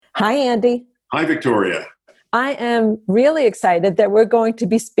Hi, Andy. Hi, Victoria. I am really excited that we're going to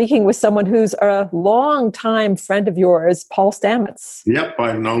be speaking with someone who's a longtime friend of yours, Paul Stamets. Yep,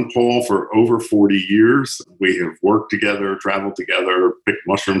 I've known Paul for over 40 years. We have worked together, traveled together, picked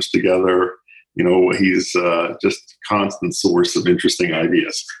mushrooms together. You know, he's just a constant source of interesting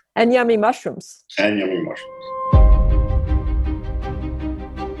ideas. And yummy mushrooms. And yummy mushrooms.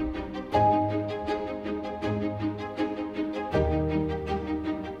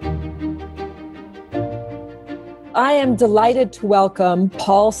 I am delighted to welcome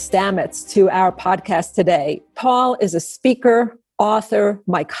Paul Stamets to our podcast today. Paul is a speaker, author,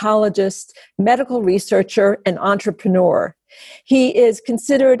 mycologist, medical researcher, and entrepreneur. He is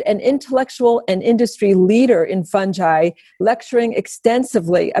considered an intellectual and industry leader in fungi, lecturing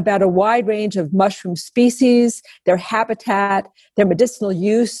extensively about a wide range of mushroom species, their habitat, their medicinal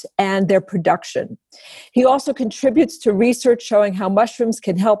use, and their production. He also contributes to research showing how mushrooms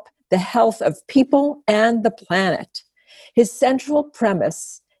can help the health of people and the planet. His central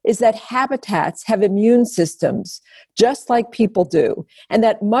premise is that habitats have immune systems, just like people do, and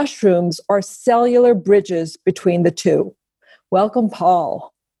that mushrooms are cellular bridges between the two. Welcome,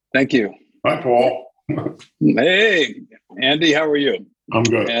 Paul. Thank you. Hi, Paul. Hey, Andy, how are you? I'm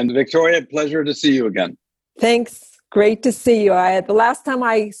good. And Victoria, pleasure to see you again. Thanks. Great to see you. The last time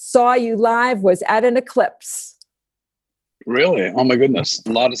I saw you live was at an eclipse. Really? Oh my goodness.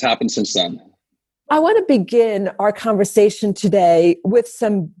 A lot has happened since then. I want to begin our conversation today with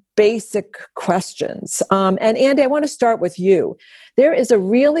some basic questions. And Andy, I want to start with you. There is a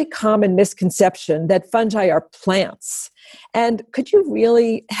really common misconception that fungi are plants. And could you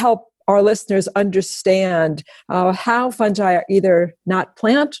really help our listeners understand how fungi are either not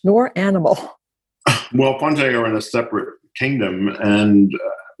plant nor animal? Well, fungi are in a separate kingdom, and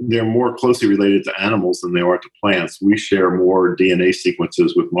they're more closely related to animals than they are to plants. We share more DNA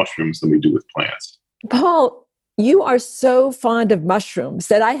sequences with mushrooms than we do with plants. Paul, you are so fond of mushrooms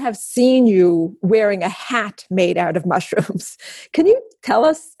that I have seen you wearing a hat made out of mushrooms. Can you tell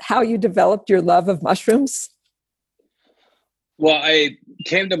us how you developed your love of mushrooms? Well, I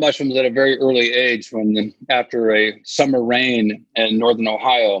came to mushrooms at a very early age when, after a summer rain in northern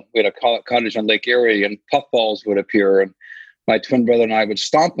Ohio, we had a cottage on Lake Erie, and puffballs would appear. And my twin brother and I would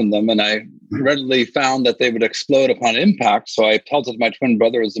stomp in them, and I readily found that they would explode upon impact. So I pelted my twin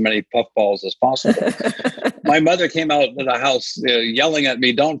brother with as many puffballs as possible. My mother came out of the house yelling at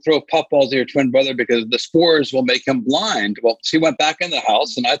me, "Don't throw puffballs at your twin brother because the spores will make him blind." Well, she went back in the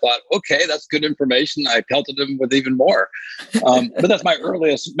house, and I thought, okay, that's good information. I pelted him with even more. But that's my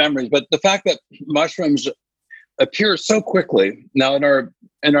earliest memories. But the fact that mushrooms appear so quickly now in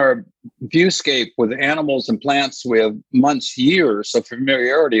our viewscape with animals and plants, we have months, years of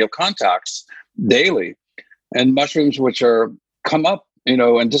familiarity of contacts daily, and mushrooms which are come up,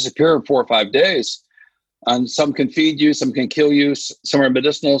 and disappear in 4 or 5 days. And some can feed you, some can kill you, some are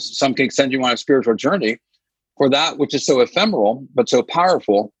medicinal, some can send you on a spiritual journey. For that which is so ephemeral but so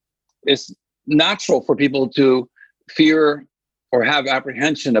powerful, it's natural for people to fear or have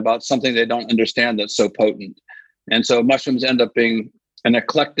apprehension about something they don't understand that's so potent. And so mushrooms end up being an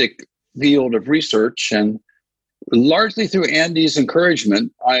eclectic field of research, and largely through Andy's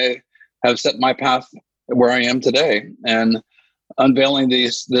encouragement, I have set my path where I am today, and unveiling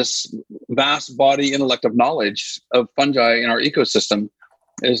this vast body intellect of knowledge of fungi in our ecosystem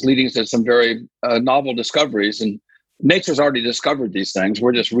is leading to some very novel discoveries. And nature's already discovered these things.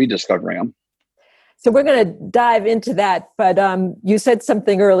 We're just rediscovering them. So we're going to dive into that, but you said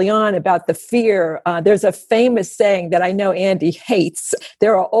something early on about the fear. There's a famous saying that I know Andy hates.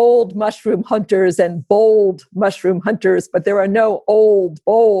 There are old mushroom hunters and bold mushroom hunters, but there are no old,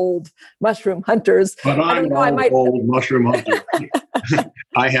 bold mushroom hunters. But I'm not an old mushroom hunter.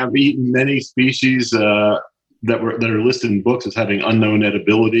 I have eaten many species that are listed in books as having unknown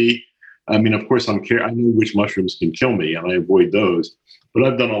edibility. I mean, of course, I know which mushrooms can kill me, and I avoid those. But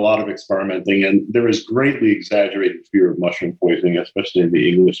I've done a lot of experimenting, and there is greatly exaggerated fear of mushroom poisoning, especially in the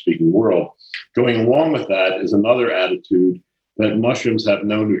English-speaking world. Going along with that is another attitude that mushrooms have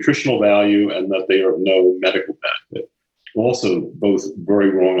no nutritional value and that they are of no medical benefit. Also, both very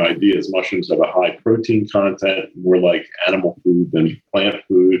wrong ideas. Mushrooms have a high protein content, more like animal food than plant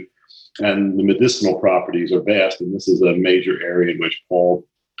food, and the medicinal properties are vast, and this is a major area in which Paul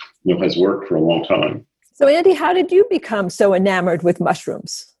has worked for a long time. So, Andy, how did you become so enamored with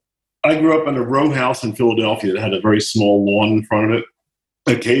mushrooms? I grew up in a row house in Philadelphia that had a very small lawn in front of it.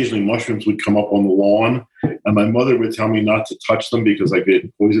 Occasionally, mushrooms would come up on the lawn, and my mother would tell me not to touch them because I'd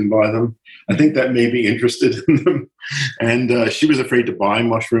get poisoned by them. I think that made me interested in them. And she was afraid to buy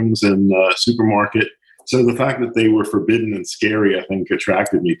mushrooms in the supermarket. So the fact that they were forbidden and scary, I think,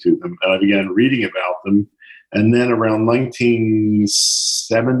 attracted me to them. And I began reading about them. And then around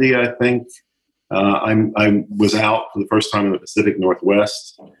 1970, I think, I was out for the first time in the Pacific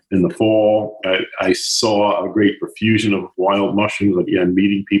Northwest in the fall. I saw a great profusion of wild mushrooms. I began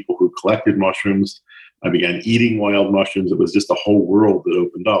meeting people who collected mushrooms. I began eating wild mushrooms. It was just a whole world that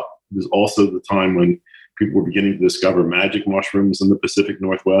opened up. It was also the time when people were beginning to discover magic mushrooms in the Pacific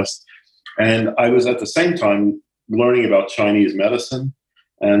Northwest. And I was at the same time learning about Chinese medicine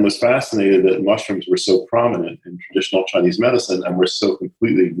and was fascinated that mushrooms were so prominent in traditional Chinese medicine and were so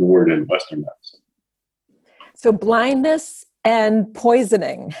completely ignored in Western medicine. So blindness and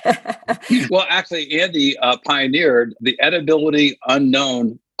poisoning. Well, actually, Andy pioneered the edibility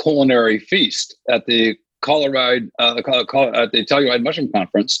unknown culinary feast at the Telluride Mushroom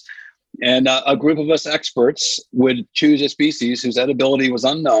Conference. And a group of us experts would choose a species whose edibility was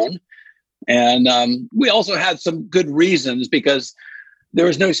unknown. And we also had some good reasons because there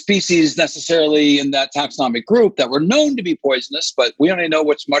was no species necessarily in that taxonomic group that were known to be poisonous, but we only know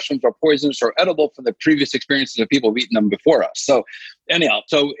which mushrooms are poisonous or edible from the previous experiences of people who've eaten them before us. So anyhow,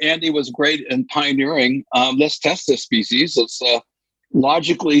 Andy was great in pioneering, let's test this species. It's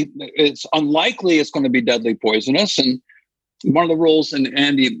logically, it's unlikely it's going to be deadly poisonous. And one of the rules, and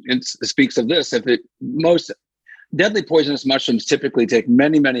Andy speaks of this, most deadly poisonous mushrooms typically take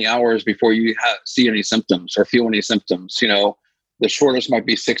many, many hours before you see any symptoms or feel any symptoms. You know, the shortest might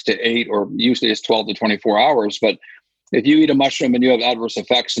be 6 to 8, or usually it's 12 to 24 hours. But if you eat a mushroom and you have adverse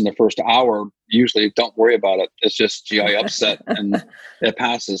effects in the first hour, usually don't worry about it. It's just GI upset and it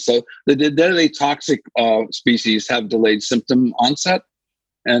passes. So the deadly toxic species have delayed symptom onset.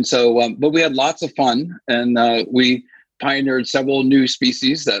 And so, but we had lots of fun, and we pioneered several new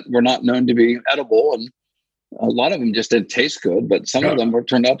species that were not known to be edible. And a lot of them just didn't taste good, but some of them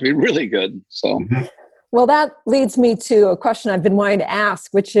turned out to be really good. So, well, that leads me to a question I've been wanting to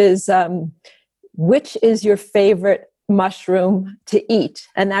ask, which is your favorite mushroom to eat?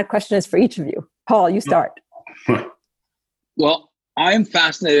 And that question is for each of you. Paul, you start. Well, I'm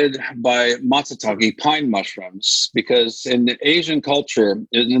fascinated by matsutake pine mushrooms because in the Asian culture,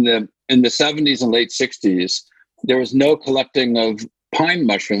 in the 70s and late 60s, there was no collecting of pine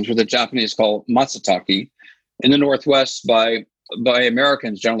mushrooms, what the Japanese call matsutake, in the Northwest by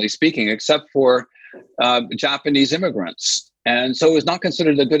Americans, generally speaking, except for Japanese immigrants. And so it was not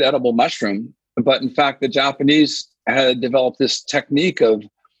considered a good edible mushroom. But in fact, the Japanese had developed this technique of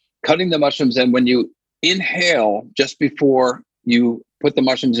cutting the mushrooms, and when you inhale just before you put the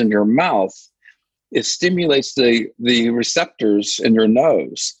mushrooms in your mouth, it stimulates the receptors in your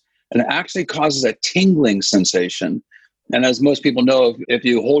nose, and it actually causes a tingling sensation. And as most people know, if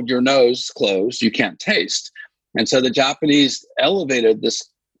you hold your nose closed, you can't taste. And so the Japanese elevated this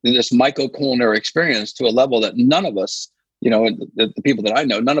mycoculinary experience to a level that none of us, the people that I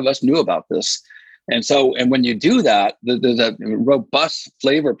know, none of us knew about this. And when you do that, there's a robust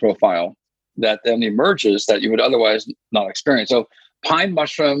flavor profile that then emerges that you would otherwise not experience. So pine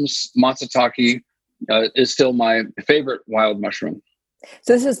mushrooms, matsutake, is still my favorite wild mushroom.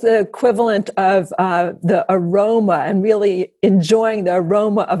 So this is the equivalent of the aroma and really enjoying the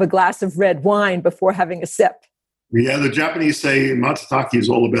aroma of a glass of red wine before having a sip. Yeah, the Japanese say matsutake is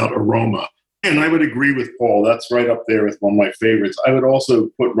all about aroma. And I would agree with Paul. That's right up there with one of my favorites. I would also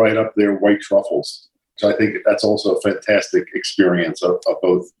put right up there white truffles. So I think that's also a fantastic experience of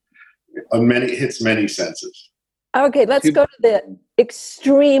both. Hits many senses. Okay, let's go to the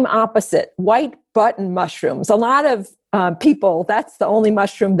extreme opposite, white button mushrooms. A lot of people, that's the only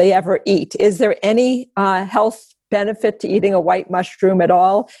mushroom they ever eat. Is there any health benefit to eating a white mushroom at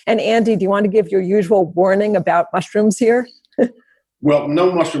all? And Andy, do you want to give your usual warning about mushrooms here? Well,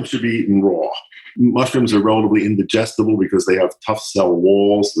 no mushroom should be eaten raw. Mushrooms are relatively indigestible because they have tough cell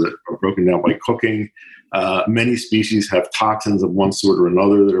walls that are broken down by cooking. Many species have toxins of one sort or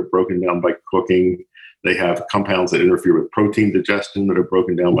another that are broken down by cooking. They have compounds that interfere with protein digestion that are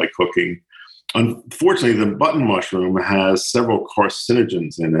broken down by cooking. Unfortunately, the button mushroom has several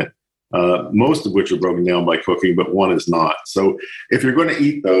carcinogens in it, most of which are broken down by cooking, but one is not. So if you're going to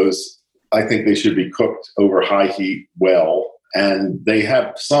eat those, I think they should be cooked over high heat well. And they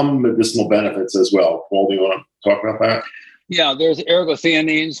have some medicinal benefits as well. Paul, do you want to talk about that? Yeah, there's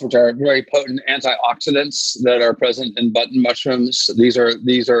ergothioneins, which are very potent antioxidants that are present in button mushrooms. These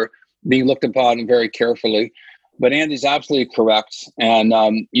are being looked upon very carefully. But Andy's absolutely correct. And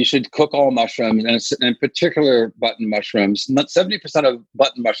you should cook all mushrooms, and in particular button mushrooms. 70% of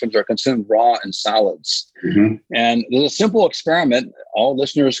button mushrooms are consumed raw in salads. Mm-hmm. And there's a simple experiment all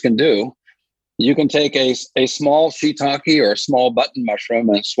listeners can do. You can take a small shiitake or a small button mushroom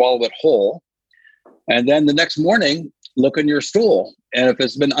and swallow it whole. And then the next morning, look in your stool. And if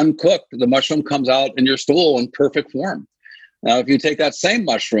it's been uncooked, the mushroom comes out in your stool in perfect form. Now, if you take that same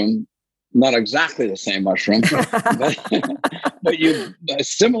mushroom, not exactly the same mushroom, but a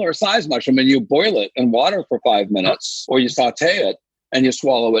similar size mushroom, and you boil it in water for 5 minutes, or you saute it and you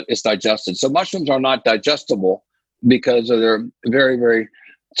swallow it, it's digested. So mushrooms are not digestible because of their very, very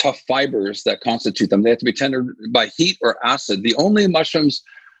tough fibers that constitute them. They have to be tendered by heat or acid. The only mushrooms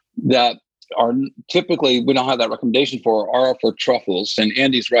that are typically, we don't have that recommendation for, are for truffles. And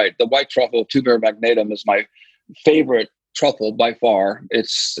Andy's right. The white truffle, Tuber magnatum, is my favorite truffle by far.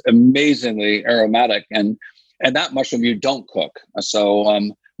 It's amazingly aromatic, and that mushroom you don't cook. So,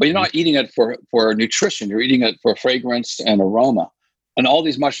 but you're not eating it for nutrition. You're eating it for fragrance and aroma. And all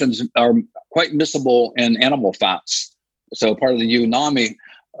these mushrooms are quite miscible in animal fats. So part of the umami,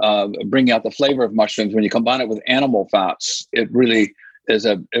 bringing out the flavor of mushrooms, when you combine it with animal fats, it really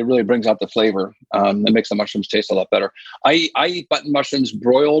brings out the flavor. It makes the mushrooms taste a lot better. I eat button mushrooms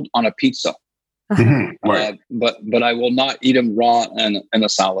broiled on a pizza. Right. But I will not eat them raw in a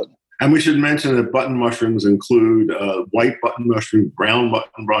salad. And we should mention that button mushrooms include white button mushrooms, brown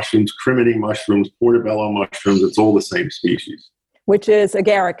button mushrooms, crimini mushrooms, portobello mushrooms. It's all the same species. Which is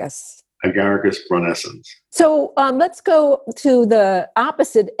Agaricus. Agaricus brunescens. So let's go to the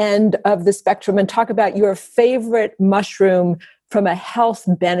opposite end of the spectrum and talk about your favorite mushroom from a health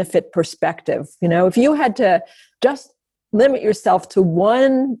benefit perspective. You know, if you had to just limit yourself to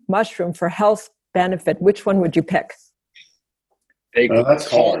one mushroom for health benefit, which one would you pick? That's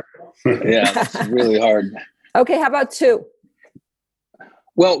hard. Yeah, it's really hard. Okay, how about two?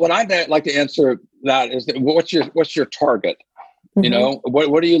 Well, what I'd like to answer that is, what's your target? Mm-hmm. You know,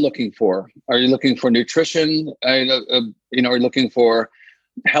 what are you looking for? Are you looking for nutrition? Are you looking for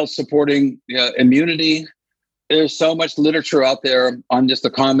health supporting immunity? There's so much literature out there on just the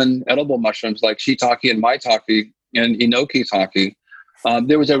common edible mushrooms like shiitake and maitake and enoki-take.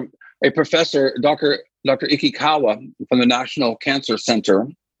 There was a professor, Dr. Ikikawa, from the National Cancer Center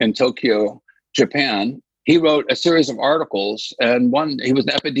in Tokyo, Japan. He wrote a series of articles, and he was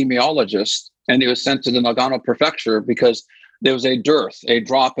an epidemiologist, and he was sent to the Nagano Prefecture because there was a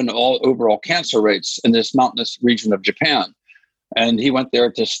drop in all overall cancer rates in this mountainous region of Japan. And he went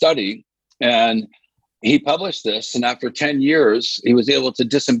there to study, and he published this. And after 10 years, he was able to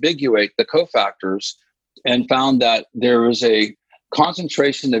disambiguate the cofactors and found that there was a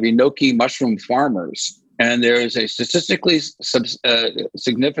concentration of enoki mushroom farmers, and there is a statistically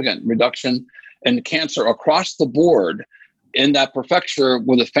significant reduction in cancer across the board in that prefecture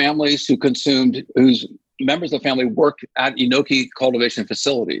with the families whose members of the family worked at enoki cultivation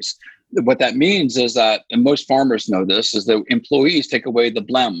facilities. What that means is that, and most farmers know this, is that employees take away the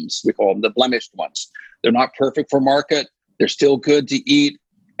blems. We call them the blemished ones. They're not perfect for market. They're still good to eat.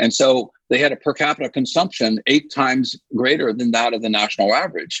 And so they had a per capita consumption 8 times greater than that of the national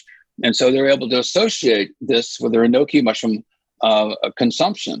average. And so they were able to associate this with their enoki mushroom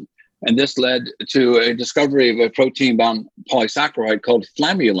consumption. And this led to a discovery of a protein-bound polysaccharide called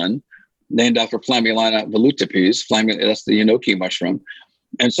flammulin, named after Flammulina volutipes. That's the enoki mushroom.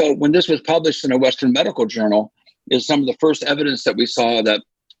 And so when this was published in a Western medical journal, is some of the first evidence that we saw that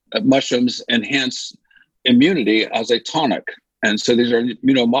mushrooms enhance immunity as a tonic. And so these are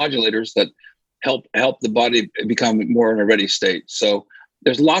immunomodulators that help the body become more in a ready state. So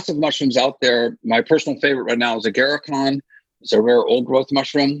there's lots of mushrooms out there. My personal favorite right now is agaricon. It's a rare old growth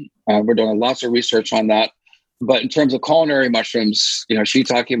mushroom. We're doing lots of research on that. But in terms of culinary mushrooms,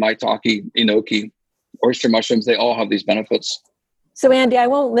 shiitake, maitake, enoki, oyster mushrooms, they all have these benefits. So, Andy, I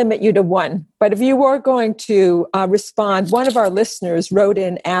won't limit you to one, but if you were going to respond, one of our listeners wrote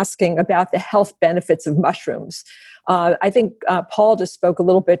in asking about the health benefits of mushrooms. I think Paul just spoke a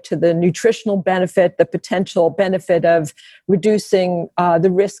little bit to the nutritional benefit, the potential benefit of reducing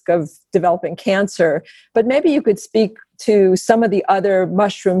the risk of developing cancer. But maybe you could speak to some of the other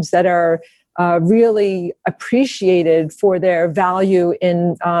mushrooms that are really appreciated for their value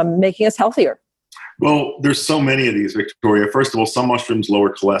in making us healthier. Well, there's so many of these, Victoria. First of all, some mushrooms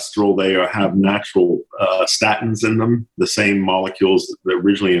lower cholesterol. They have natural statins in them, the same molecules that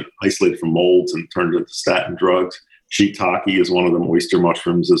originally isolated from molds and turned into statin drugs. Shiitake is one of them. Oyster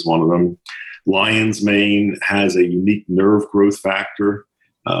mushrooms is one of them. Lion's mane has a unique nerve growth factor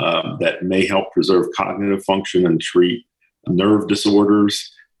that may help preserve cognitive function and treat nerve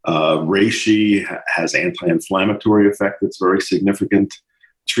disorders. Reishi has anti-inflammatory effect that's very significant.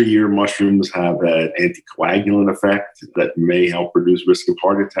 Tree ear mushrooms have an anticoagulant effect that may help reduce risk of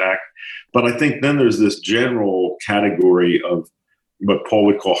heart attack. But I think then there's this general category of what Paul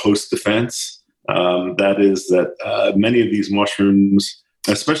would call host defense. That is that many of these mushrooms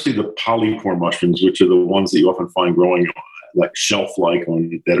especially the polypore mushrooms, which are the ones that you often find growing like shelf-like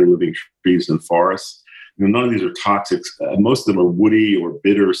on dead or living trees and forests. None of these are toxic. Most of them are woody or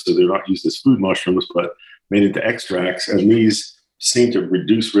bitter, so they're not used as food mushrooms, but made into extracts. And these seem to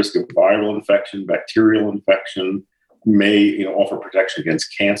reduce risk of viral infection, bacterial infection, may offer protection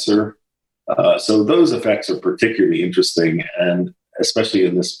against cancer. So those effects are particularly interesting, and especially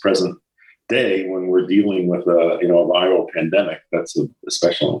in this present day when we're dealing with a viral pandemic, that's a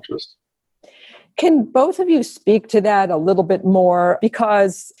special interest. Can both of you speak to that a little bit more?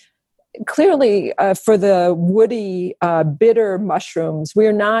 Because clearly, for the woody, bitter mushrooms,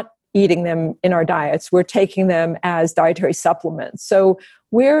 we're not eating them in our diets. We're taking them as dietary supplements. So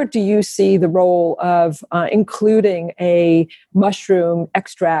where do you see the role of including a mushroom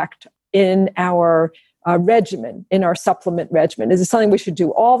extract in our regimen, in our supplement regimen? Is it something we should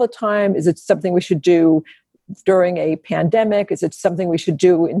do all the time? Is it something we should do during a pandemic? Is it something we should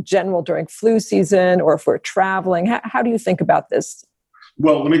do in general during flu season, or if we're traveling? How do you think about this?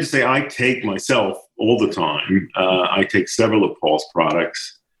 Well, let me just say, I take myself all the time. I take several of Paul's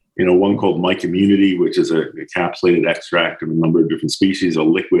products. One called Mike Immunity, which is a encapsulated extract of a number of different species, a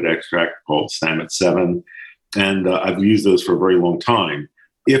liquid extract called Stamets 7. And I've used those for a very long time.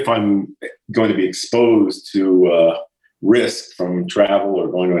 If I'm going to be exposed to risk from travel or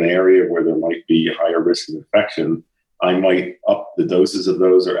going to an area where there might be a higher risk of infection, I might up the doses of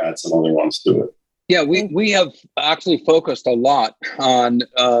those or add some other ones to it. Yeah, we have actually focused a lot on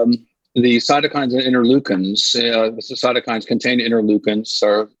the cytokines and interleukins. The cytokines contain interleukins,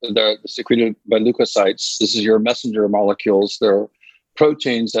 they're secreted by leukocytes. This is your messenger molecules. They're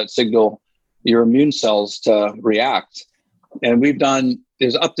proteins that signal your immune cells to react. And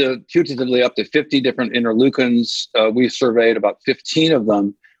there's putatively up to 50 different interleukins. We've surveyed about 15 of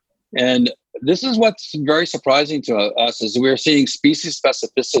them. And this is what's very surprising to us, is we're seeing species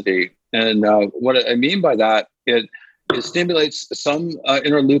specificity. And what I mean by that, it stimulates some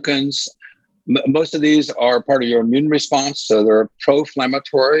interleukins. Most of these are part of your immune response, so they're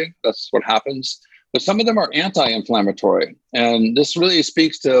pro-inflammatory. That's what happens. But some of them are anti-inflammatory. And this really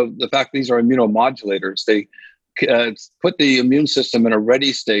speaks to the fact that these are immunomodulators. They put the immune system in a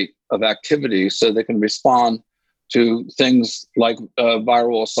ready state of activity so they can respond to things like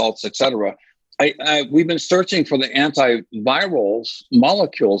viral assaults, et cetera. We've been searching for the antivirals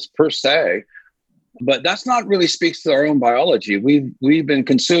molecules per se, but that's not really speaks to our own biology. We've been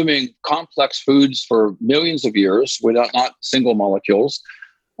consuming complex foods for millions of years without not single molecules.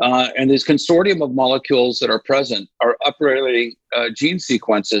 And this consortium of molecules that are present are upregulating gene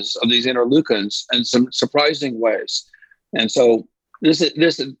sequences of these interleukins in some surprising ways. And so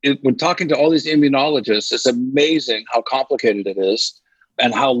when talking to all these immunologists, it's amazing how complicated it is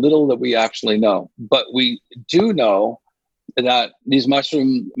and how little that we actually know. But we do know that these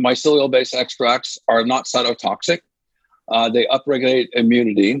mushroom mycelial-based extracts are not cytotoxic. They upregulate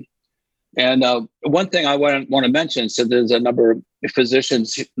immunity. And one thing I want to mention, so there's a number of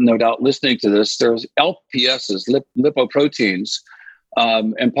physicians, no doubt, listening to this. There's LPSs, lipoproteins,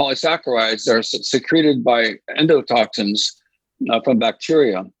 and polysaccharides that are secreted by endotoxins from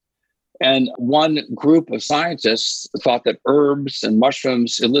bacteria. And one group of scientists thought that herbs and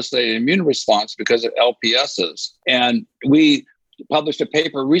mushrooms elicited an immune response because of LPSs. And we published a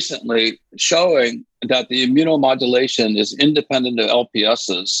paper recently showing that the immunomodulation is independent of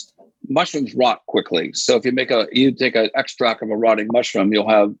LPSs. Mushrooms rot quickly. So if you take an extract of a rotting mushroom, you'll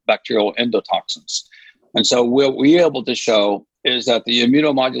have bacterial endotoxins. And so what we're able to show is that the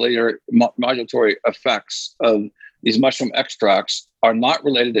immunomodulatory effects of these mushroom extracts are not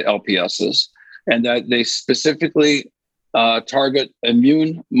related to LPSs, and that they specifically target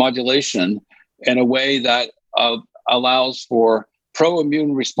immune modulation in a way that allows for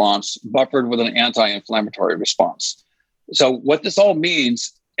pro-immune response buffered with an anti-inflammatory response. So what this all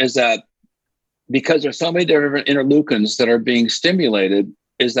means is that because there's so many different interleukins that are being stimulated,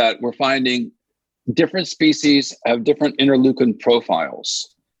 is that we're finding different species have different interleukin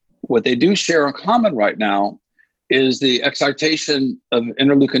profiles. What they do share in common right now is the excitation of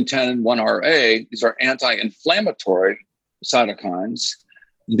interleukin 10 and 1RA. These are anti-inflammatory cytokines.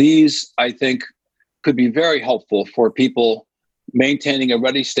 These, I think, could be very helpful for people maintaining a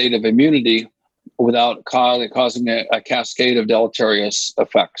ready state of immunity without causing a cascade of deleterious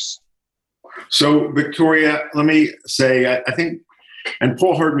effects. So, Victoria, let me say, I think, and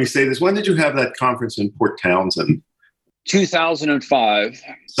Paul heard me say this, when did you have that conference in Port Townsend? 2005.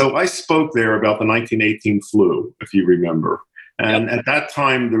 So I spoke there about the 1918 flu, if you remember. And At that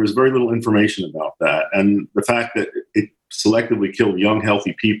time, there was very little information about that. And the fact that it selectively killed young,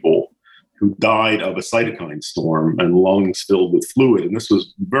 healthy people who died of a cytokine storm and lungs filled with fluid. And this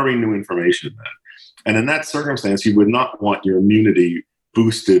was very new information then. And in that circumstance, you would not want your immunity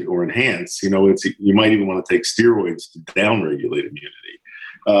boosted or enhanced. You might even want to take steroids to downregulate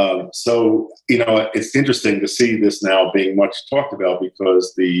immunity. So it's interesting to see this now being much talked about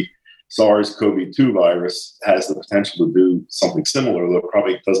because the SARS-CoV-2 virus has the potential to do something similar, though it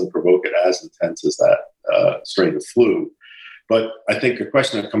probably doesn't provoke it as intense as that strain of flu. But I think a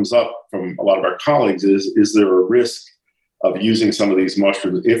question that comes up from a lot of our colleagues is there a risk of using some of these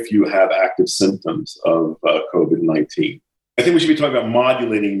mushrooms if you have active symptoms of COVID-19? I think we should be talking about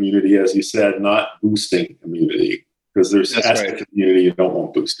modulating immunity, as you said, not boosting immunity, because there's aspects of immunity you don't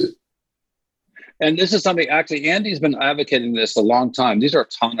want boosted. And this is something, actually, Andy's been advocating this a long time. These are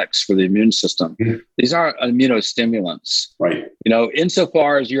tonics for the immune system. Mm-hmm. These aren't immunostimulants. Right.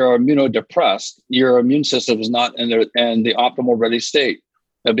 Insofar as you're immunodepressed, your immune system is not in the optimal ready state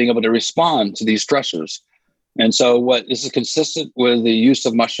of being able to respond to these stressors. And so this is consistent with the use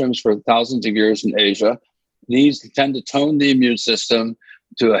of mushrooms for thousands of years in Asia. These tend to tone the immune system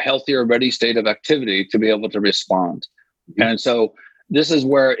to a healthier, ready state of activity to be able to respond. Mm-hmm. And so this is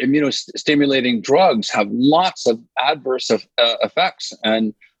where immunostimulating drugs have lots of adverse effects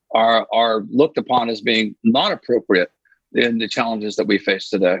and are looked upon as being not appropriate in the challenges that we face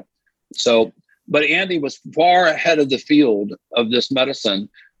today. So, but Andy was far ahead of the field of this medicine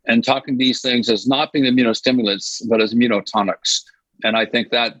and talking these things as not being immunostimulants, but as immunotonics. And I think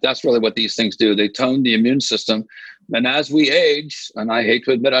that's really what these things do. They tone the immune system. And as we age, and I hate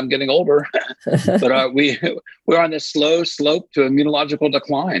to admit I'm getting older, but we're on this slow slope to immunological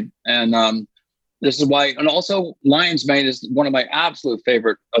decline. And this is why, and also lion's mane is one of my absolute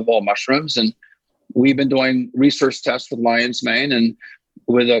favorite of all mushrooms. And we've been doing research tests with lion's mane and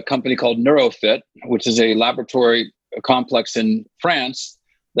with a company called Neurofit, which is a laboratory complex in France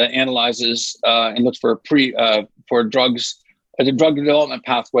that analyzes and looks for drugs, the drug development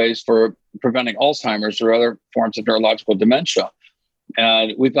pathways for preventing Alzheimer's or other forms of neurological dementia.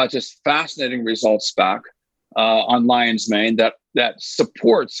 And we've got just fascinating results back on lion's mane that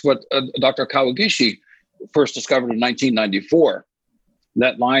supports what Dr. Kawagishi first discovered in 1994,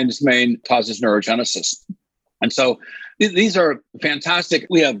 that lion's mane causes neurogenesis. And so these are fantastic.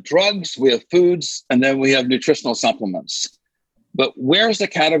 We have drugs, we have foods, and then we have nutritional supplements. But where's the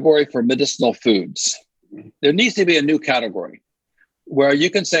category for medicinal foods? There needs to be a new category where you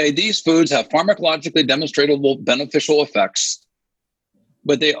can say these foods have pharmacologically demonstrable beneficial effects,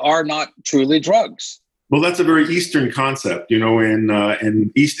 but they are not truly drugs. Well, that's a very Eastern concept.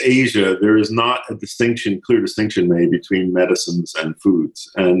 In East Asia, there is not a clear distinction made between medicines and foods.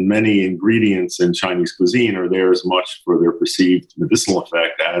 And many ingredients in Chinese cuisine are there as much for their perceived medicinal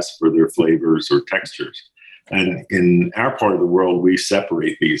effect as for their flavors or textures. And in our part of the world, we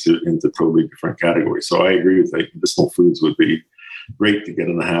separate these into totally different categories. So I agree with that. Medicinal foods would be great to get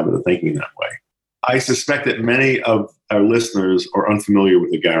in the habit of thinking that way. I suspect that many of our listeners are unfamiliar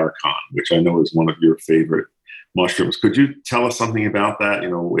with agarikon, which I know is one of your favorite mushrooms. Could you tell us something about that?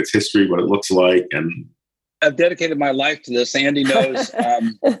 Its history, what it looks like, and I've dedicated my life to this. Andy knows.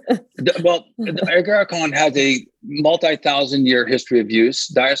 Agarikon has a multi-thousand-year history of use.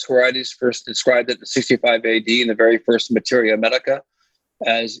 Dioscorides first described it in 65 AD in the very first Materia Medica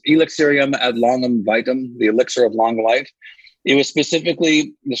as elixirium ad longum vitam, the elixir of long life. It was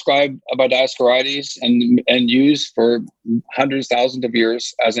specifically described by Dioscorides and used for hundreds, thousands of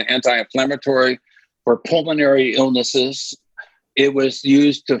years as an anti-inflammatory for pulmonary illnesses. It was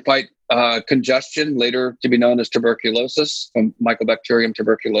used to fight congestion, later to be known as tuberculosis, from Mycobacterium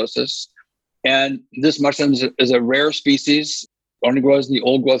tuberculosis. And this mushroom is a rare species, only grows in the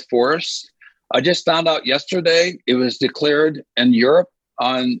old growth forests. I just found out yesterday it was declared in Europe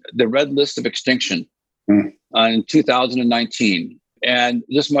on the red list of extinction in 2019. And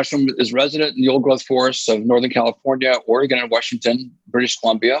this mushroom is resident in the old growth forests of Northern California, Oregon, and Washington, British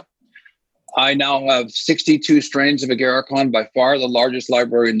Columbia. I now have 62 strains of agarikon, by far the largest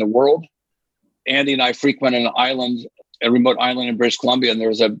library in the world. Andy and I frequent a remote island in British Columbia, and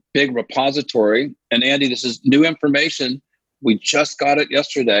there's a big repository. And Andy, this is new information. We just got it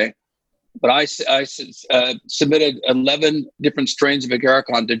yesterday. But I submitted 11 different strains of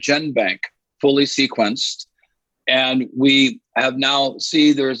agarikon to GenBank, fully sequenced. And we have now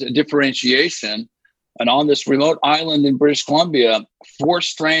there's a differentiation. And on this remote island in British Columbia, 4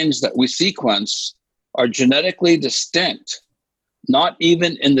 strains that we sequence are genetically distinct, not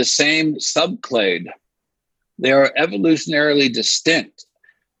even in the same subclade. They are evolutionarily distinct.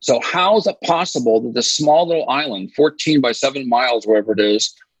 So how is it possible that this small little island, 14 by 7 miles, wherever it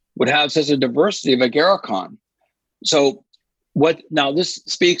is, would have such a diversity of agarikon? So Now this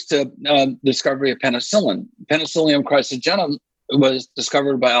speaks to the discovery of penicillin. Penicillium chrysogenum was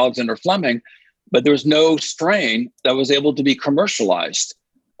discovered by Alexander Fleming, but there was no strain that was able to be commercialized.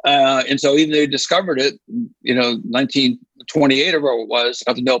 And so even though they discovered it, 1928 or whatever it was,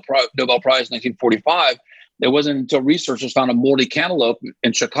 got the Nobel Prize in 1945, it wasn't until researchers found a moldy cantaloupe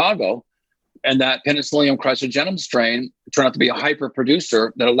in Chicago, and that Penicillium chrysogenum strain turned out to be a hyper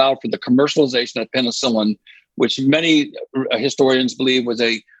producer that allowed for the commercialization of penicillin, which many historians believe was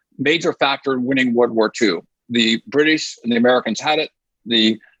a major factor in winning World War II. The British and the Americans had it.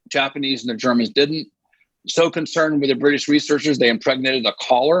 The Japanese and the Germans didn't. So concerned with the British researchers, they impregnated the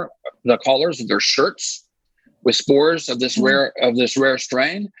collars of their shirts with spores of this rare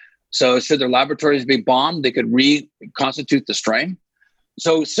strain. So should their laboratories be bombed, they could reconstitute the strain.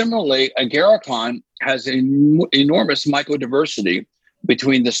 So similarly, agarikon has enormous mycodiversity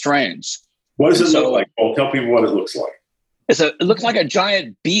between the strains. What does it look like? Well, tell people what it looks like. It looks like a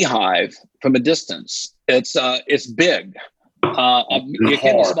giant beehive from a distance. It's big. It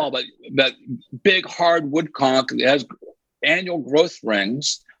can be small, but big, hard wood conch. It has annual growth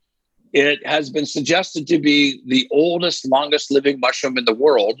rings. It has been suggested to be the oldest, longest living mushroom in the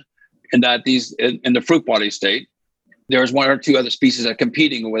world, in that in the fruit body state. There's one or two other species that are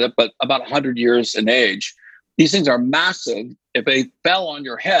competing with it, but about 100 years in age. These things are massive. If they fell on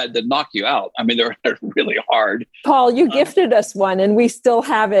your head, they'd knock you out. I mean, they're really hard. Paul, you gifted us one, and we still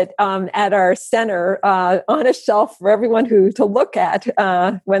have it at our center on a shelf for everyone to look at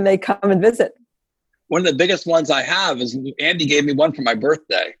when they come and visit. One of the biggest ones I have is Andy gave me one for my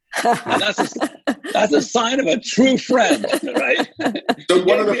birthday. And that's a sign of a true friend, right? So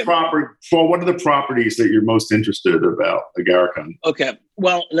what are the properties that you're most interested about agarikon? Okay,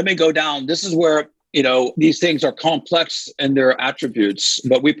 well, let me go down. This is where these things are complex in their attributes,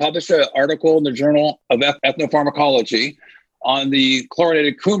 but we published an article in the Journal of Ethnopharmacology on the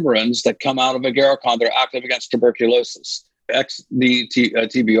chlorinated coumarins that come out of agarikon. They're active against tuberculosis,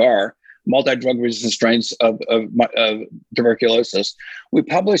 TBR, multi-drug resistant strains of tuberculosis. We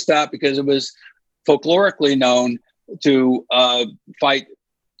published that because it was folklorically known to fight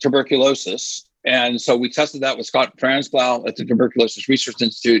tuberculosis. And so we tested that with Scott Franzblau at the Tuberculosis Research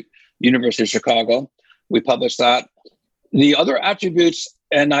Institute, University of Chicago. We published that. The other attributes,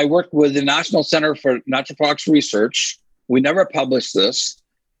 and I worked with the National Center for Natural Products Research. We never published this,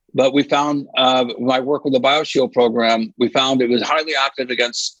 but we found, when I worked with the BioShield program, we found it was highly active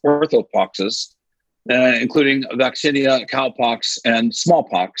against orthopoxes, including vaccinia, cowpox, and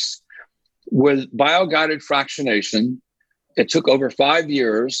smallpox. With bio-guided fractionation, it took over 5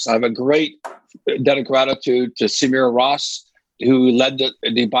 years. I have a great debt of gratitude to Samir Ross, who led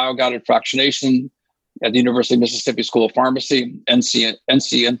the bio-guided fractionation at the University of Mississippi School of Pharmacy,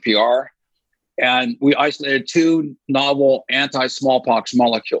 NCNPR. And we isolated 2 novel anti-smallpox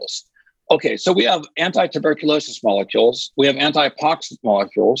molecules. Okay, so we have anti-tuberculosis molecules. We have anti-pox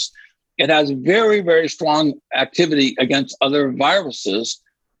molecules. It has very, very strong activity against other viruses,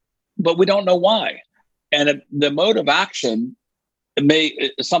 but we don't know why. And the mode of action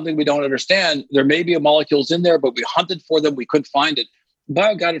is something we don't understand. There may be molecules in there, but we hunted for them. We couldn't find it.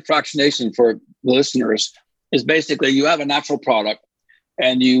 Bio-guided fractionation, for the listeners, is basically you have a natural product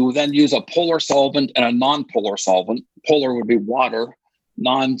and you then use a polar solvent and a non-polar solvent. Polar would be water.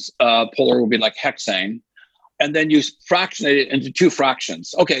 Non-polar would be like hexane. And then you fractionate it into 2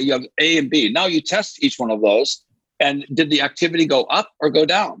 fractions. Okay, you have A and B. Now you test each one of those. And did the activity go up or go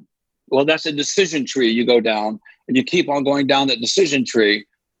down? Well, that's a decision tree. You go down and you keep on going down that decision tree.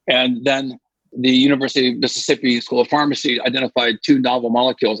 And then the University of Mississippi School of Pharmacy identified 2 novel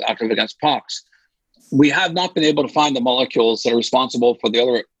molecules active against pox. We have not been able to find the molecules that are responsible for the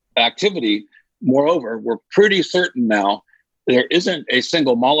other activity. Moreover, we're pretty certain now there isn't a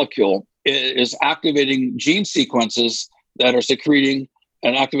single molecule. It is activating gene sequences that are secreting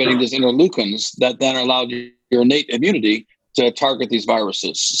and activating these interleukins that then allow your innate immunity to target these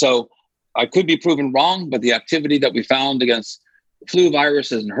viruses. So I could be proven wrong, but the activity that we found against flu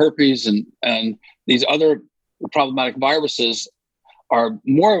viruses and herpes and these other problematic viruses are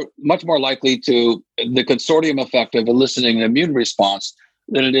much more likely to the consortium effect of eliciting an immune response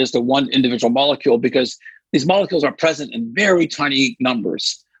than it is to one individual molecule, because these molecules are present in very tiny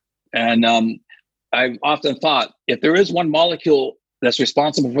numbers. And I've often thought, if there is one molecule that's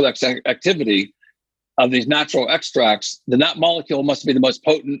responsible for that activity of these natural extracts, then that molecule must be the most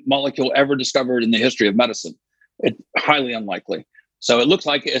potent molecule ever discovered in the history of medicine. It's highly unlikely. So it looks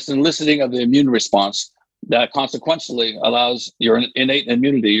like it's an eliciting of the immune response that consequentially allows your innate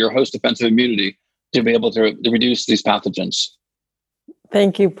immunity, your host defensive immunity, to be able to reduce these pathogens.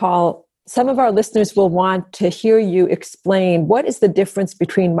 Thank you, Paul. some of our listeners will want to hear you explain what is the difference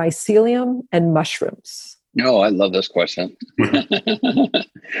between mycelium and mushrooms. Oh, I love this question.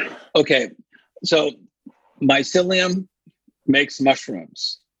 Okay, so mycelium makes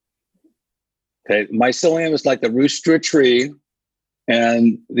mushrooms. Okay, mycelium is like the roots to a tree,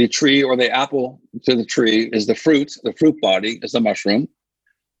 and the tree or the apple to the tree is the fruit body is the mushroom.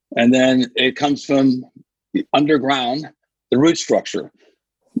 And then it comes from the underground, the root structure.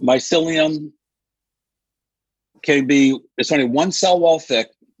 Mycelium it's only one cell wall thick.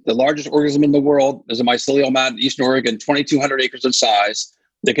 The largest organism in the world is a mycelial mat in Eastern Oregon, 2,200 acres in size.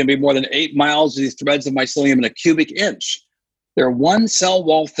 There can be more than 8 miles of these threads of mycelium in a cubic inch. They're one cell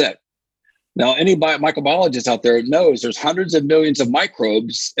wall thick. Now, any microbiologist out there knows there's hundreds of millions of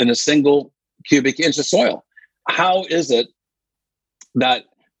microbes in a single cubic inch of soil. How is it that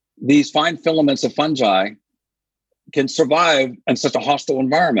these fine filaments of fungi can survive in such a hostile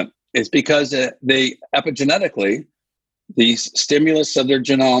environment? It's because they epigenetically, the stimulus of their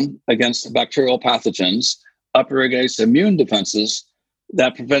genome against bacterial pathogens upregulates immune defenses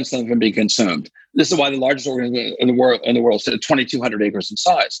that prevents them from being consumed. This is why the largest organism in the world is 2,200 acres in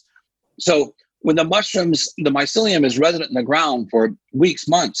size. So when the mycelium is resident in the ground for weeks,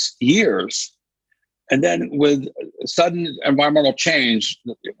 months, years, and then with sudden environmental change,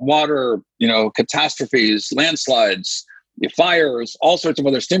 water, catastrophes, landslides, fires, all sorts of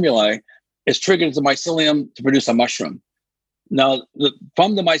other stimuli, is triggered the mycelium to produce a mushroom. Now,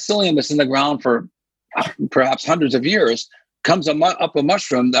 from the mycelium that's in the ground for perhaps hundreds of years, comes up a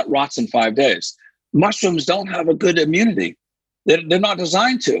mushroom that rots in 5 days. Mushrooms don't have a good immunity. They're not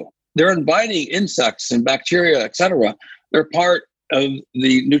designed to. They're inviting insects and bacteria, etc. They're part of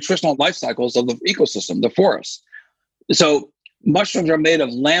the nutritional life cycles of the ecosystem, the forest. So mushrooms are made of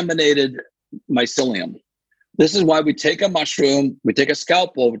laminated mycelium. This is why we take a mushroom, we take a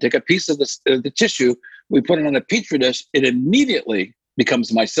scalpel, we take a piece of the tissue, we put it on a petri dish, it immediately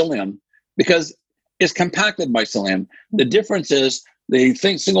becomes mycelium because it's compacted mycelium. The difference is the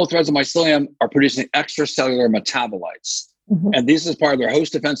single threads of mycelium are producing extracellular metabolites. Mm-hmm. And this is part of their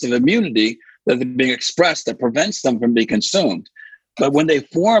host defensive immunity that are being expressed that prevents them from being consumed. But when they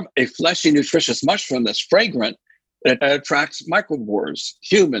form a fleshy, nutritious mushroom that's fragrant, it attracts microspores,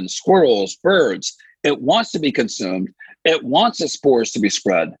 humans, squirrels, birds. It wants to be consumed. It wants its spores to be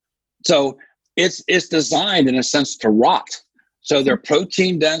spread. So it's designed, in a sense, to rot. So they're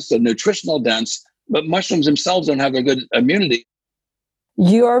protein dense, they're nutritional dense, but mushrooms themselves don't have a good immunity.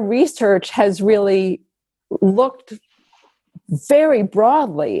 Your research has really looked very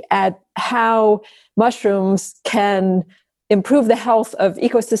broadly at how mushrooms can improve the health of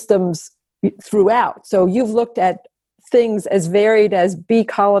ecosystems throughout. So you've looked at things as varied as bee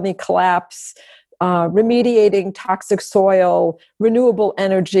colony collapse, remediating toxic soil, renewable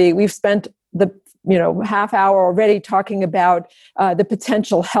energy. We've spent the half hour already talking about the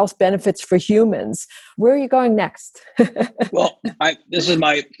potential health benefits for humans. Where are you going next? Well, I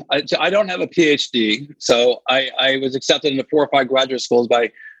don't have a PhD, so I was accepted into 4 or 5 graduate schools.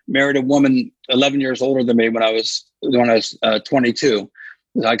 Married a woman 11 years older than me when I was 22.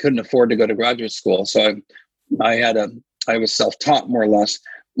 I couldn't afford to go to graduate school, so I was self-taught more or less.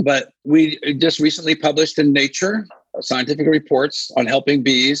 But we just recently published in Nature scientific reports on helping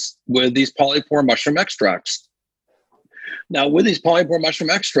bees with these polypore mushroom extracts. Now, with these polypore mushroom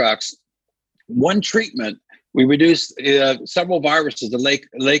extracts, one treatment, we reduced several viruses, the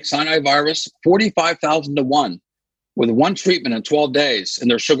Lake Sinai virus, 45,000 to 1, with one treatment in 12 days in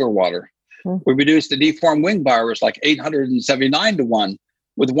their sugar water. Mm-hmm. We reduced the deformed wing virus like 879 to 1,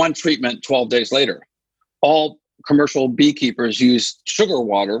 with one treatment 12 days later. All commercial beekeepers use sugar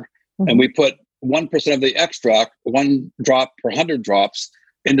water, mm-hmm. and we put 1% of the extract, 1 drop per 100 drops,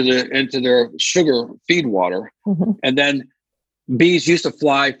 into their sugar feed water. Mm-hmm. And then bees used to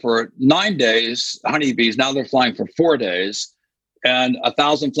fly for 9 days, honeybees, now they're flying for 4 days, and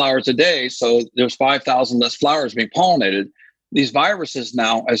 1,000 flowers a day. So there's 5,000 less flowers being pollinated. These viruses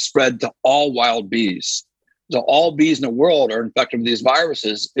now have spread to all wild bees. So all bees in the world are infected with these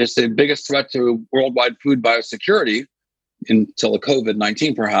viruses. It's the biggest threat to worldwide food biosecurity until the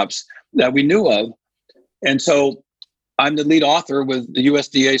COVID-19 perhaps that we knew of. And so I'm the lead author with the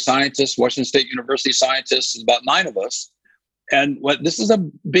USDA scientists, Washington State University scientists, about 9 of us. And this is a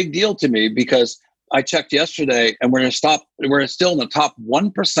big deal to me because I checked yesterday and we're still in the top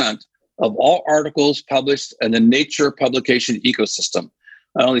 1% of all articles published in the Nature publication ecosystem.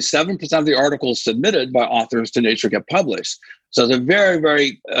 Only 7% of the articles submitted by authors to Nature get published. So it's a very,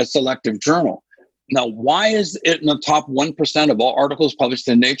 very selective journal. Now, why is it in the top 1% of all articles published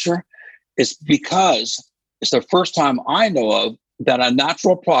in Nature? It's because it's the first time I know of that a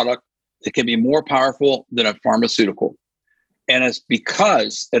natural product that can be more powerful than a pharmaceutical. And it's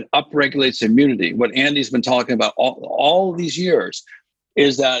because it upregulates immunity. What Andy's been talking about all these years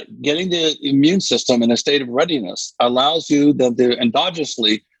is that getting the immune system in a state of readiness allows you to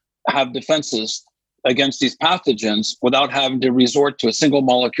endogenously have defenses against these pathogens without having to resort to a single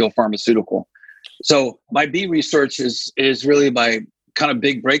molecule pharmaceutical. So my bee research is really my kind of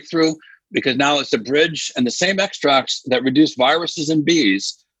big breakthrough, because now it's a bridge, and the same extracts that reduce viruses in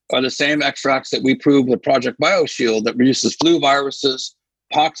bees are the same extracts that we proved with Project BioShield that reduces flu viruses,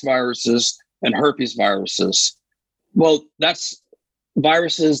 pox viruses, and herpes viruses. Well, that's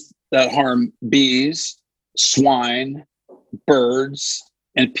viruses that harm bees, swine, birds,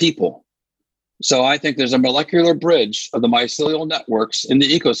 and people. So I think there's a molecular bridge of the mycelial networks in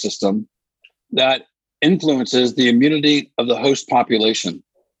the ecosystem that influences the immunity of the host population.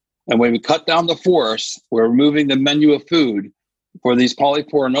 And when we cut down the forest, we're removing the menu of food for these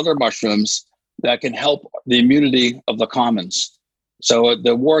polypore and other mushrooms that can help the immunity of the commons. So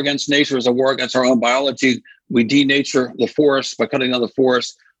the war against nature is a war against our own biology. We denature the forest by cutting down the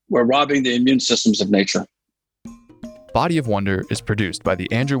forest. We're robbing the immune systems of nature. Body of Wonder is produced by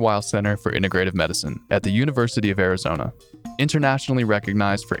the Andrew Weil Center for Integrative Medicine at the University of Arizona, internationally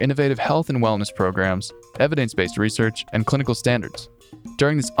recognized for innovative health and wellness programs, evidence-based research, and clinical standards.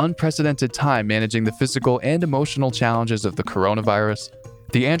 During this unprecedented time managing the physical and emotional challenges of the coronavirus,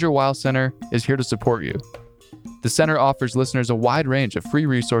 the Andrew Weil Center is here to support you. The center offers listeners a wide range of free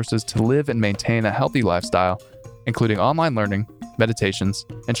resources to live and maintain a healthy lifestyle, including online learning, meditations,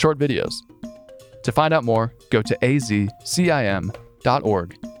 and short videos. To find out more, go to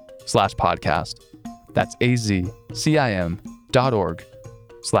azcim.org/podcast. That's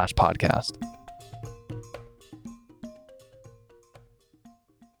azcim.org/podcast.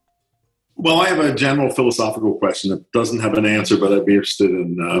 Well, I have a general philosophical question that doesn't have an answer, but I'd be interested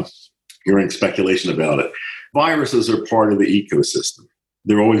in hearing speculation about it. Viruses are part of the ecosystem.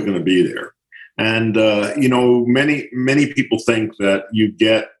 They're always going to be there. And, many people think that you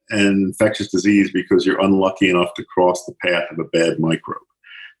get an infectious disease because you're unlucky enough to cross the path of a bad microbe.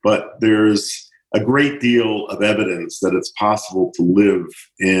 But there's a great deal of evidence that it's possible to live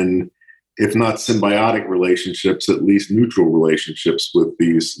in, if not symbiotic relationships, at least neutral relationships with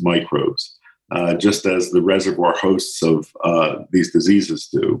these microbes, just as the reservoir hosts of these diseases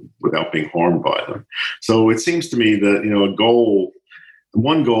do without being harmed by them. So it seems to me that,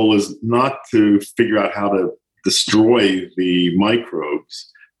 one goal is not to figure out how to destroy the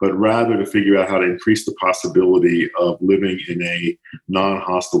microbes, but rather to figure out how to increase the possibility of living in a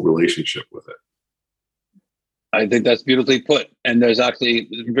non-hostile relationship with it. I think that's beautifully put. And there's actually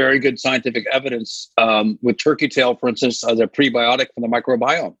very good scientific evidence with turkey tail, for instance, as a prebiotic for the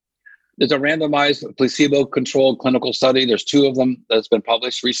microbiome. There's a randomized placebo-controlled clinical study. There's 2 of them that's been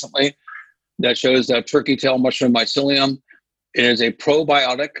published recently that shows that turkey tail mushroom mycelium is a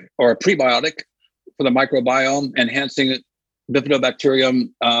probiotic or a prebiotic for the microbiome, enhancing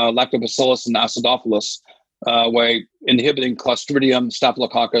Bifidobacterium, Lactobacillus, and Acidophilus, by inhibiting Clostridium,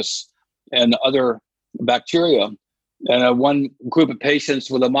 Staphylococcus, and other bacteria. And one group of patients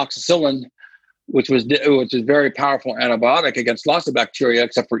with amoxicillin, which is a very powerful antibiotic against lots of bacteria,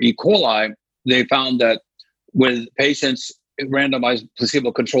 except for E. coli, they found that with patients, randomized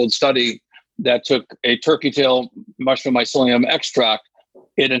placebo-controlled study that took a turkey tail mushroom mycelium extract,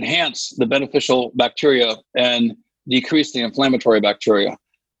 it enhanced the beneficial bacteria and decreased the inflammatory bacteria.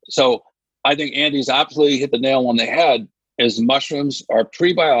 So I think Andy's absolutely hit the nail on the head, is mushrooms are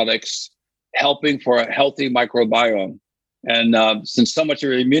prebiotics helping for a healthy microbiome. And since so much of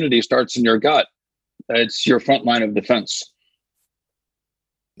your immunity starts in your gut, it's your front line of defense.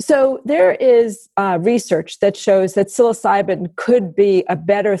 So there is research that shows that psilocybin could be a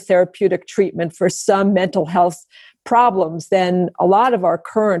better therapeutic treatment for some mental health problems than a lot of our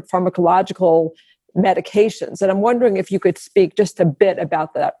current pharmacological medications. And I'm wondering if you could speak just a bit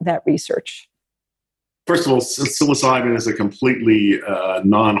about that research. First of all, psilocybin is a completely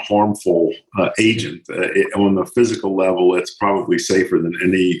non-harmful agent. On the physical level, it's probably safer than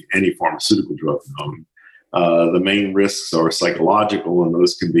any pharmaceutical drug known. The main risks are psychological, and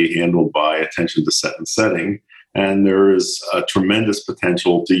those can be handled by attention to set and setting. And there is a tremendous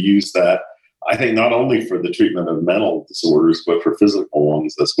potential to use that, I think, not only for the treatment of mental disorders, but for physical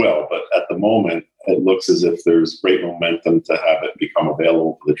ones as well. But at the moment, it looks as if there's great momentum to have it become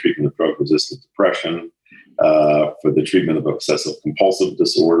available for the treatment of drug-resistant depression, for the treatment of obsessive-compulsive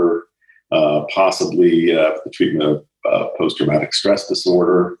disorder, possibly for the treatment of post-traumatic stress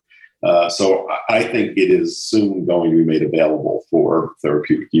disorder. So I think it is soon going to be made available for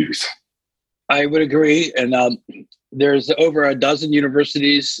therapeutic use. I would agree. And There's over a dozen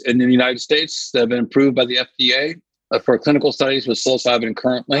universities in the United States that have been approved by the FDA for clinical studies with psilocybin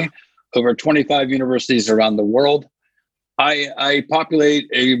currently, over 25 universities around the world. I populate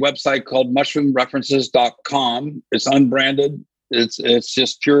a website called mushroomreferences.com. It's unbranded. It's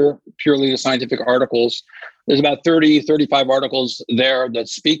just purely the scientific articles. There's about 35 articles there that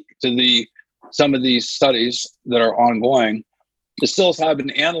speak to some of these studies that are ongoing. The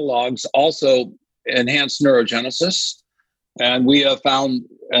psilocybin analogs also enhance neurogenesis. And we have found,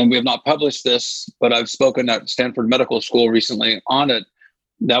 and we have not published this, but I've spoken at Stanford Medical School recently on it,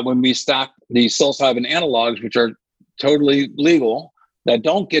 that when we stack the psilocybin analogs, which are totally legal, that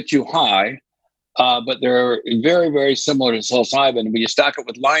don't get you high, but they're very, very similar to psilocybin. When you stack it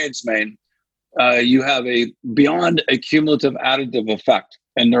with lion's mane, you have beyond a cumulative additive effect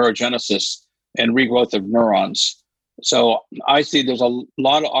in neurogenesis and regrowth of neurons. So I see there's a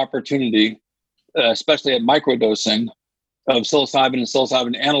lot of opportunity, especially at microdosing, of psilocybin and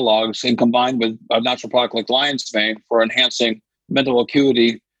psilocybin analogs, and combined with a natural product like lion's mane for enhancing mental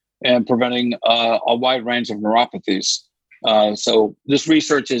acuity and preventing a wide range of neuropathies. So this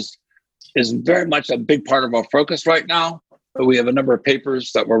research is very much a big part of our focus right now. We have a number of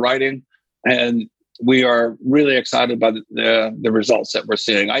papers that we're writing, and we are really excited by the results that we're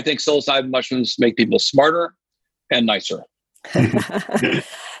seeing. I think psilocybin mushrooms make people smarter and nicer.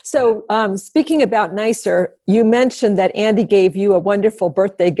 So speaking about nicer, you mentioned that Andy gave you a wonderful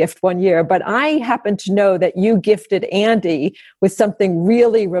birthday gift one year, but I happen to know that you gifted Andy with something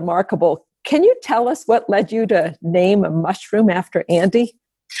really remarkable. Can you tell us what led you to name a mushroom after Andy?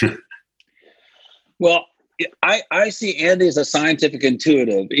 Well, I see Andy as a scientific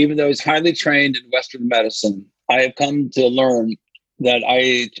intuitive. Even though he's highly trained in Western medicine, I have come to learn that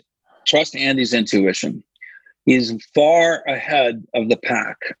I trust Andy's intuition. He's far ahead of the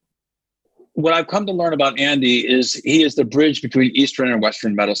pack. What I've come to learn about Andy is he is the bridge between Eastern and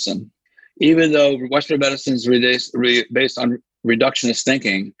Western medicine. Even though Western medicine is based on reductionist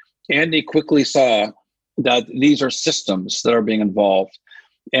thinking, Andy quickly saw that these are systems that are being involved.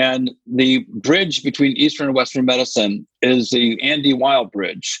 And the bridge between Eastern and Western medicine is the Andy Weil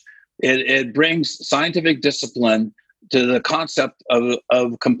bridge. It brings scientific discipline to the concept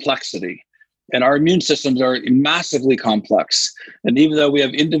of complexity. And our immune systems are massively complex. And even though we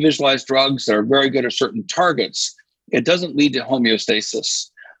have individualized drugs that are very good at certain targets, it doesn't lead to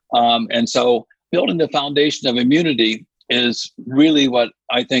homeostasis. And so building the foundation of immunity is really what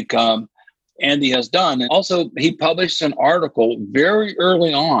I think Andy has done. And also, he published an article very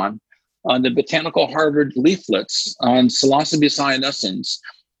early on the Botanical Harvard leaflets on psilocybe cyanescens.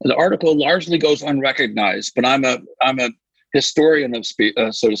 The article largely goes unrecognized, but I'm a historian of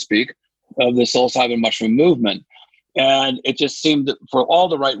so to speak, of the psilocybin mushroom movement. And it just seemed, for all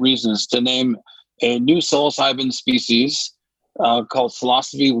the right reasons, to name a new psilocybin species called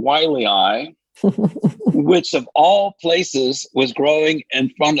Psilocybe wileyi, which of all places was growing in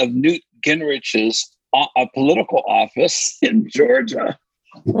front of Newt Gingrich's political office in Georgia.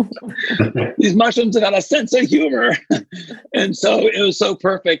 These mushrooms have got a sense of humor. And so it was so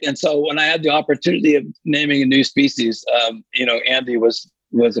perfect. And so when I had the opportunity of naming a new species, Andy was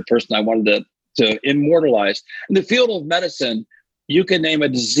the person I wanted to immortalize. In the field of medicine, you can name a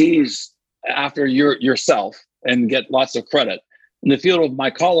disease after yourself and get lots of credit. In the field of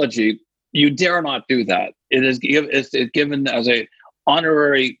mycology, you dare not do that. It's given as a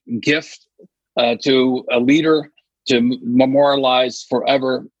honorary gift to a leader to memorialize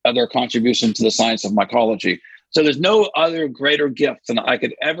forever their contribution to the science of mycology. So there's no other greater gift than I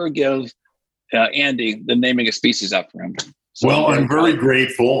could ever give Andy than naming a species after him. So well, I'm very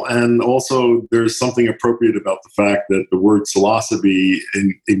grateful. And also there's something appropriate about the fact that the word psilocybe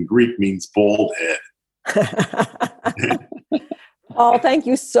in Greek means bald head. Paul, thank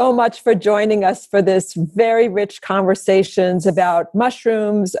you so much for joining us for this very rich conversations about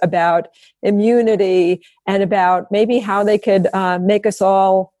mushrooms, about immunity, and about maybe how they could make us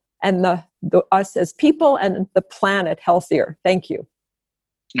all and us as people and the planet healthier. Thank you.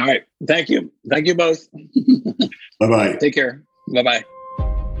 All right. Thank you. Thank you both. Bye-bye. Take care. Bye-bye.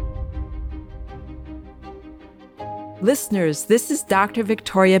 Listeners, this is Dr.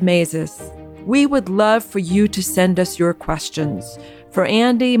 Victoria Maizes. We would love for you to send us your questions for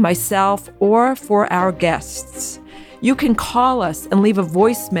Andy, myself, or for our guests. You can call us and leave a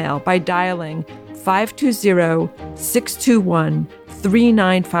voicemail by dialing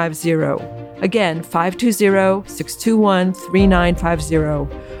 520-621-3950. Again, 520-621-3950.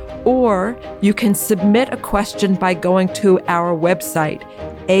 Or you can submit a question by going to our website,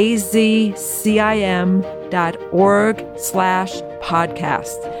 azcim.org/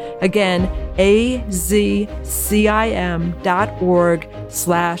 podcast. Again,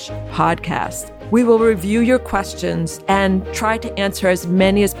 azcim.org/podcast. We will review your questions and try to answer as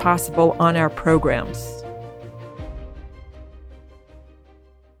many as possible on our programs.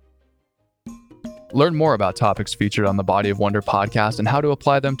 Learn more about topics featured on the Body of Wonder podcast and how to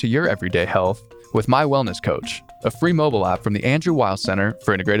apply them to your everyday health with My Wellness Coach, a free mobile app from the Andrew Weil Center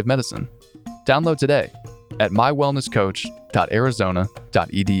for Integrative Medicine. Download today at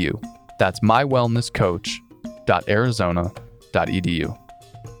mywellnesscoach.arizona.edu. That's mywellnesscoach.arizona.edu.